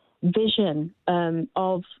and vision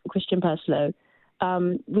of Christian Purslow,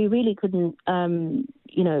 we really couldn't,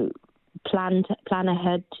 plan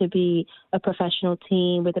ahead to be a professional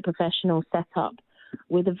team with a professional setup,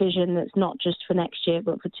 with a vision that's not just for next year,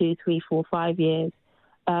 but for 2, 3, 4, 5 years,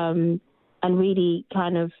 and really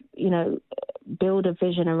kind of, build a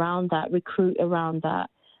vision around that, recruit around that.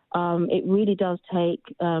 It really does take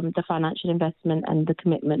the financial investment and the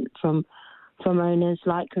commitment from owners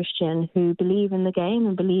like Christian, who believe in the game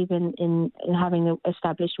and believe in having an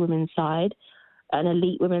established women's side, an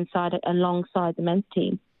elite women's side alongside the men's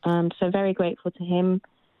team. So very grateful to him,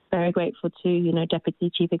 very grateful to, Deputy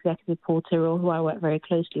Chief Executive Paul Tyrrell, who I work very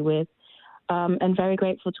closely with, and very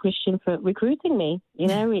grateful to Christian for recruiting me.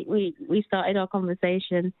 We started our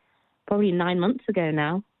conversation probably 9 months ago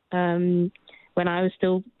now, when I was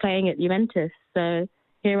still playing at Juventus. So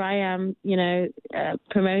here I am,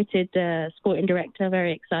 promoted sporting director,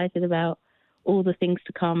 very excited about all the things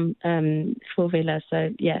to come for Villa.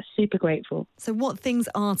 So, yeah, super grateful. So what things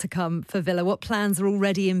are to come for Villa? What plans are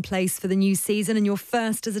already in place for the new season and your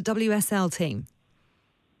first as a WSL team?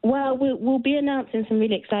 Well, we'll be announcing some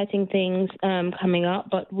really exciting things coming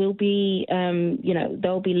up, but we'll be,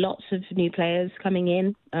 there'll be lots of new players coming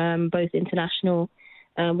in, both international.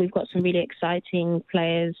 We've got some really exciting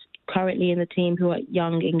players currently in the team who are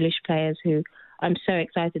young English players who I'm so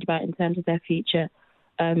excited about in terms of their future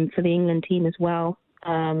for the England team as well.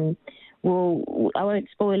 I won't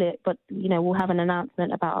spoil it, but, we'll have an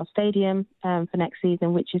announcement about our stadium for next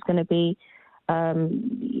season, which is going to be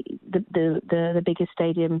the biggest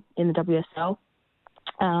stadium in the WSL.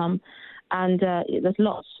 And there's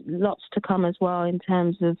lots to come as well in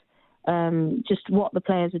terms of just what the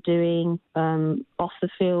players are doing off the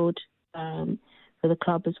field, for the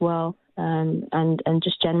club as well, and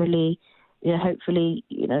just generally, hopefully,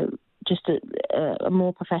 just a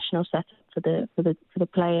more professional setup for the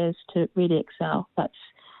players to really excel.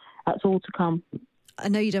 That's all to come. I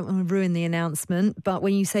know you don't want to ruin the announcement, but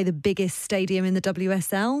when you say the biggest stadium in the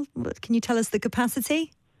WSL, can you tell us the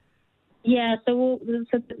capacity? Yeah, so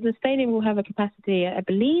the stadium will have a capacity, I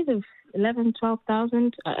believe, of 11,000,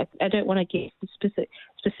 12,000. I don't want to get specific.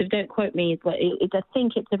 Don't quote me, but I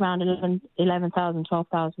think it's around 11,000,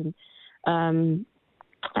 12,000.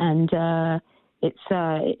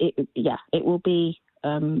 It will be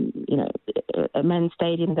a men's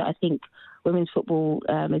stadium that I think women's football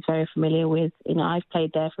is very familiar with. I've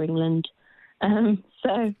played there for England,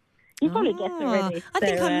 so. You probably guessed already. I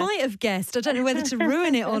think I might have guessed. I don't know whether to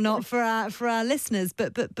ruin it or not for our listeners,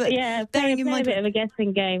 but yeah, bearing in mind a bit of a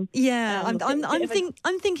guessing game. Yeah, I'm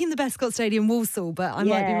thinking the Bescott Stadium, Walsall, but I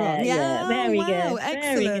might be wrong. Yeah, very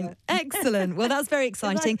good. Excellent. Well, that's very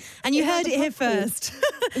exciting, and you heard it here first.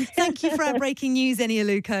 Thank you for our breaking news, Eni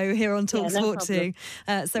Aluko, here on TalkSport 2.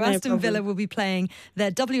 So Aston Villa will be playing their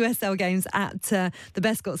WSL games at the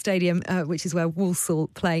Bescott Stadium, which is where Walsall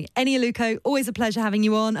play. Eni Aluko, always a pleasure having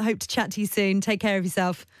you on. I hope to chat to you soon. Take care of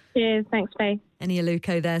yourself. Cheers. Thanks, Faye. Eni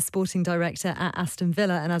Aluko there, sporting director at Aston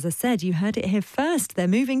Villa. And as I said, you heard it here first. They're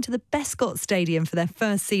moving to the Bescott Stadium for their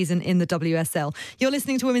first season in the WSL. You're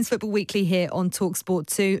listening to Women's Football Weekly here on TalkSport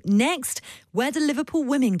 2. Next, where do Liverpool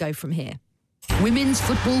women go from here? Women's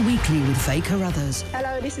Football Weekly with Faye Carruthers.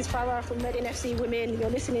 Hello, this is Farah from Reading FC Women. You're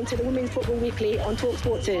listening to the Women's Football Weekly on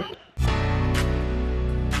TalkSport 2.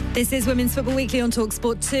 This is Women's Football Weekly on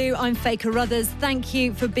TalkSport 2. I'm Faye Carruthers. Thank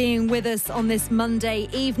you for being with us on this Monday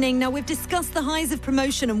evening. Now, we've discussed the highs of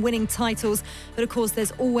promotion and winning titles, but of course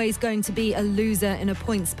there's always going to be a loser in a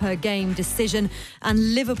points per game decision,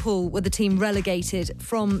 and Liverpool were the team relegated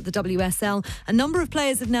from the WSL. A number of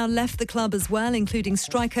players have now left the club as well, including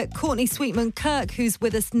striker Courtney Sweetman-Kirk, who's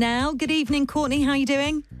with us now. Good evening, Courtney. How are you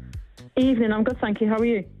doing? Evening, I'm good, thank you. How are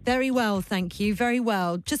you? Very well, thank you. Very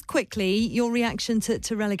well. Just quickly, your reaction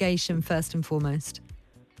to relegation first and foremost.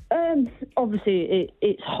 Obviously,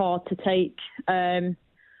 it's hard to take.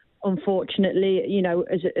 Unfortunately,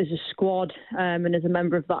 as a squad and as a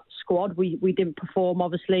member of that squad, we didn't perform,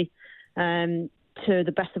 obviously, to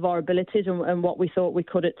the best of our abilities and what we thought we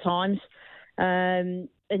could at times.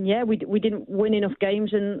 We didn't win enough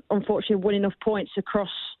games and, unfortunately, win enough points across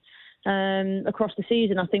the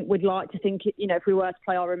season. I think we'd like to think, if we were to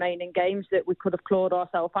play our remaining games, that we could have clawed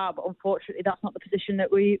ourselves out. But unfortunately, that's not the position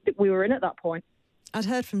that we were in at that point. I'd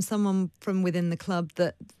heard from someone from within the club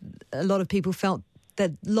that a lot of people felt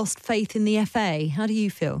they'd lost faith in the FA. How do you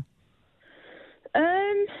feel?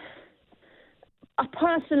 I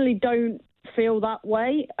personally don't feel that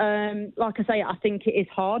way. Like I say, I think it is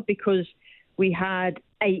hard because we had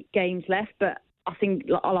 8 games left, but I think,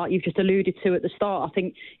 like you've just alluded to at the start, I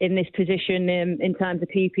think in this position, in terms of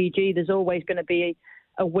PPG, there's always going to be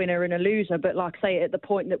a winner and a loser. But like I say, at the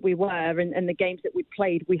point that we were and the games that we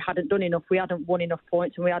played, we hadn't done enough. We hadn't won enough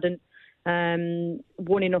points and we hadn't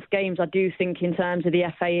won enough games. I do think in terms of the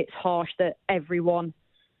FA, it's harsh that everyone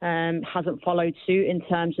hasn't followed suit in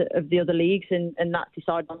terms of the other leagues and that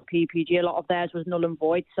decided on PPG. A lot of theirs was null and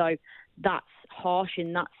void. So that's harsh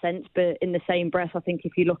in that sense. But in the same breath, I think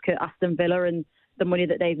if you look at Aston Villa and the money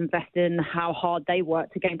that they've invested and how hard they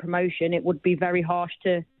work to gain promotion, it would be very harsh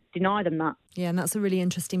to deny them that. Yeah, and that's a really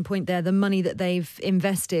interesting point there, the money that they've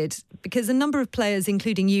invested, because a number of players,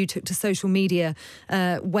 including you, took to social media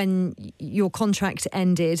when your contract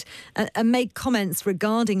ended and made comments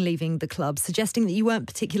regarding leaving the club, suggesting that you weren't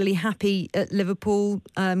particularly happy at Liverpool,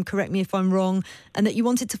 correct me if I'm wrong, and that you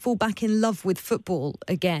wanted to fall back in love with football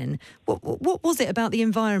again. What was it about the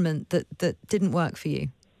environment that didn't work for you?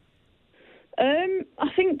 I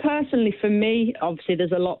think personally for me, obviously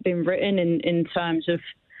there's a lot been written in terms of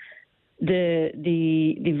the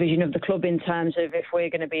vision of the club in terms of if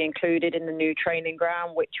we're going to be included in the new training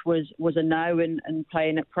ground, which was a no, and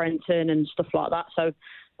playing at Prenton and stuff like that. So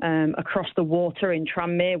across the water in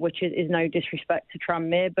Tranmere, which is no disrespect to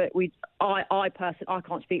Tranmere, but I personally, I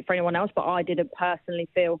can't speak for anyone else, but I didn't personally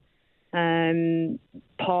feel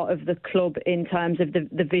part of the club in terms of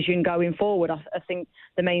the vision going forward. I think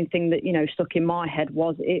the main thing that stuck in my head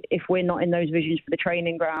was if we're not in those visions for the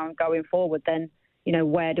training ground going forward, then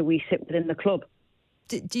where do we sit within the club?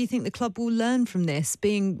 Do you think the club will learn from this,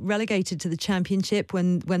 being relegated to the Championship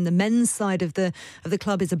when the men's side of the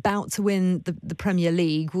club is about to win the Premier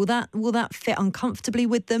League? Will that fit uncomfortably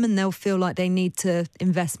with them and they'll feel like they need to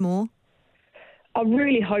invest more? I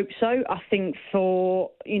really hope so. I think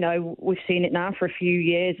we've seen it now for a few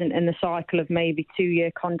years and the cycle of maybe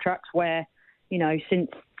 2-year contracts where, since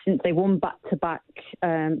since they won back-to-back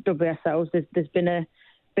WSLs, there's been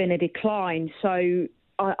a decline. So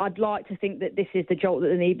I'd like to think that this is the jolt that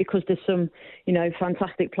they need, because there's some,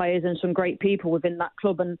 fantastic players and some great people within that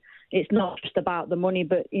club, and it's not just about the money,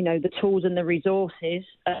 but the tools and the resources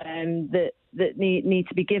that need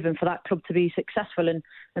to be given for that club to be successful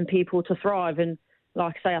and people to thrive. And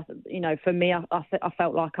like I say, for me, I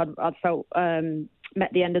felt like I'd felt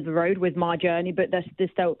met the end of the road with my journey, but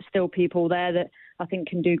there's still people there that I think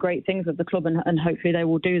can do great things with the club, and hopefully they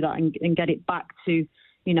will do that and get it back to,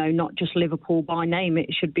 not just Liverpool by name.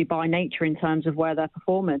 It should be by nature in terms of where they're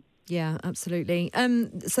performing. Yeah, absolutely.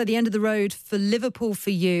 So the end of the road for Liverpool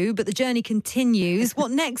for you, but the journey continues.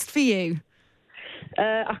 What next for you?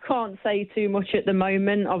 I can't say too much at the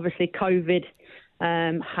moment. Obviously, COVID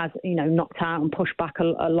has, knocked out and pushed back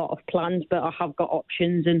a lot of plans, but I have got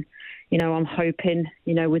options, and, I'm hoping,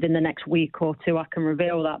 within the next week or two I can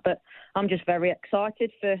reveal that. But I'm just very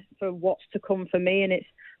excited for what's to come for me, and it's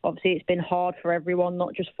been hard for everyone,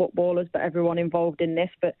 not just footballers, but everyone involved in this.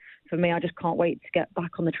 But for me, I just can't wait to get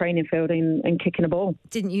back on the training field and kicking a ball.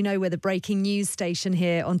 Didn't you know we're the breaking news station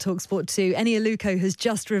here on TalkSport 2? Eni Aluko has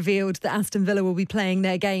just revealed that Aston Villa will be playing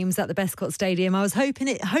their games at the Bestcott Stadium. I was hoping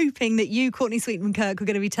that you, Courtney Sweetman-Kirk, were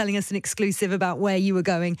going to be telling us an exclusive about where you were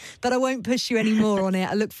going, but I won't push you any more on it.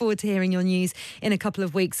 I look forward to hearing your news in a couple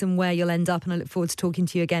of weeks and where you'll end up, and I look forward to talking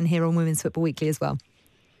to you again here on Women's Football Weekly as well.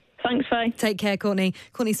 Thanks, Faye. Take care, Courtney.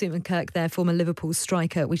 Courtney Sweetman-Kirk there, former Liverpool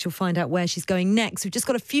striker. We shall find out where she's going next. We've just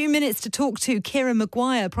got a few minutes to talk to Kieran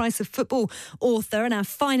Maguire, Price of Football author and our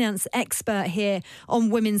finance expert here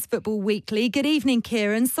on Women's Football Weekly. Good evening,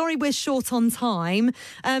 Kieran. Sorry we're short on time.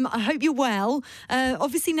 I hope you're well.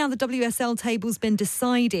 Obviously, now the WSL table's been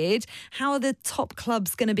decided. How are the top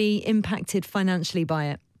clubs going to be impacted financially by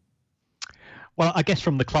it? Well, I guess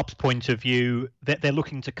from the club's point of view, they're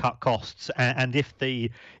looking to cut costs, and if the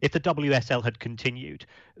WSL had continued,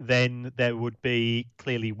 then there would be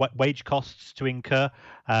clearly wage costs to incur.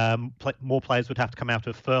 More players would have to come out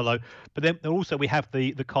of furlough, but then also we have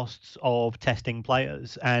the costs of testing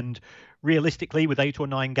players, and realistically, with 8 or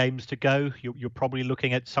 9 games to go, you're probably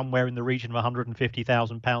looking at somewhere in the region of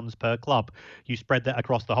 £150,000 per club. You spread that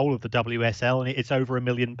across the whole of the WSL, and it's over £1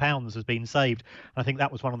 million has been saved. And I think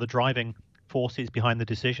that was one of the driving forces behind the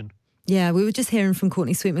decision. Yeah, we were just hearing from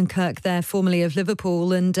Courtney Sweetman-Kirk there, formerly of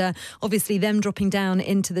Liverpool, and obviously them dropping down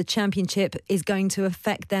into the Championship is going to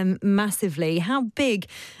affect them massively. How big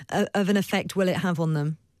of an effect will it have on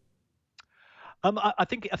them? I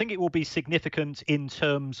think it will be significant in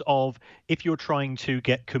terms of if you're trying to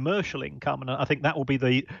get commercial income, and I think that will be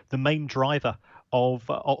the main driver of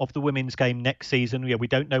the women's game next season. We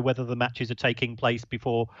don't know whether the matches are taking place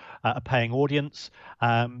before a paying audience.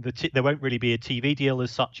 There won't really be a TV deal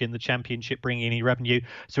as such in the Championship bringing any revenue,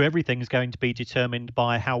 so everything's going to be determined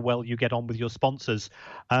by how well you get on with your sponsors.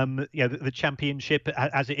 The Championship,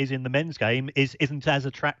 as it is in the men's game, isn't as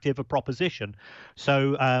attractive a proposition.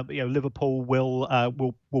 So Liverpool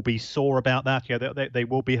will be sore about that. They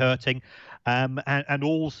will be hurting, and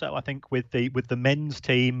also I think with the men's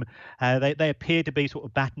team, they appear to be sort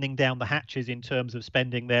of battening down the hatches in terms of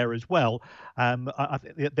spending there as well. I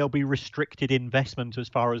think there'll be restricted investment as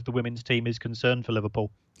far as the women's team is concerned for Liverpool.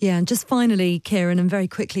 Yeah, and just finally, Kieran, and very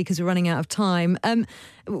quickly because we're running out of time,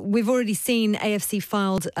 we've already seen AFC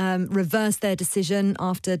Filed reverse their decision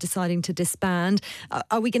after deciding to disband.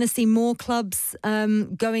 Are we going to see more clubs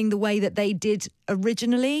going the way that they did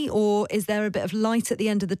originally, or is there a bit of light at the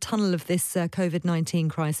end of the tunnel of this COVID-19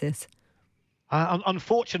 crisis?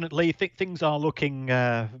 Unfortunately, things are looking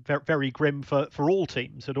very, very grim for all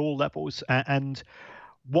teams at all levels, and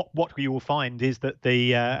what you will find is that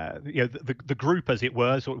the group, as it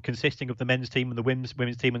were, sort of consisting of the men's team and the women's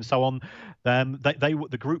team and so on,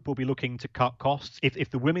 the group will be looking to cut costs.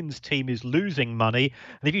 If the women's team is losing money,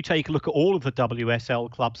 and if you take a look at all of the WSL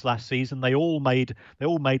clubs last season, they all made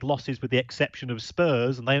losses with the exception of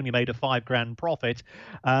Spurs, and they only made a £5,000 profit.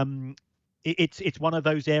 It's one of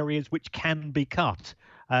those areas which can be cut.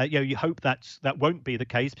 You hope that won't be the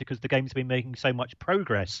case because the game's been making so much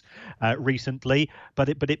progress recently, but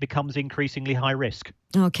it becomes increasingly high risk.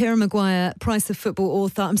 Oh, Kieran Maguire, Price of Football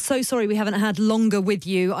author. I'm so sorry we haven't had longer with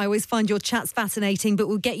you. I always find your chats fascinating, but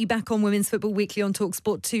we'll get you back on Women's Football Weekly on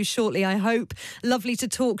TalkSport 2 shortly, I hope. Lovely to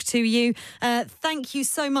talk to you. Thank you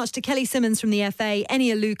so much to Kelly Simmons from the FA,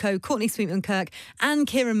 Eni Aluko, Courtney Sweetman-Kirk and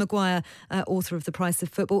Kieran Maguire, author of The Price of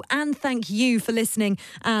Football. And thank you for listening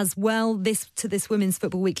as well to this Women's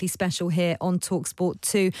Football Weekly special here on TalkSport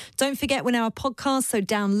 2. Don't forget, we're now a podcast, so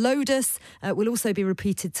download us. We'll also be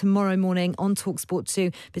repeated tomorrow morning on TalkSport 2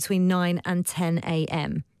 between 9 and 10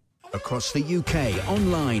 a.m. Across the UK,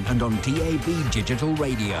 online and on DAB Digital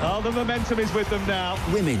Radio. Oh, the momentum is with them now.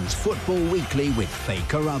 Women's Football Weekly with Faye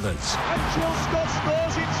Carruthers. And Jill Scott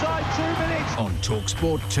scores inside 2 minutes. On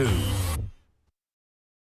TalkSport 2.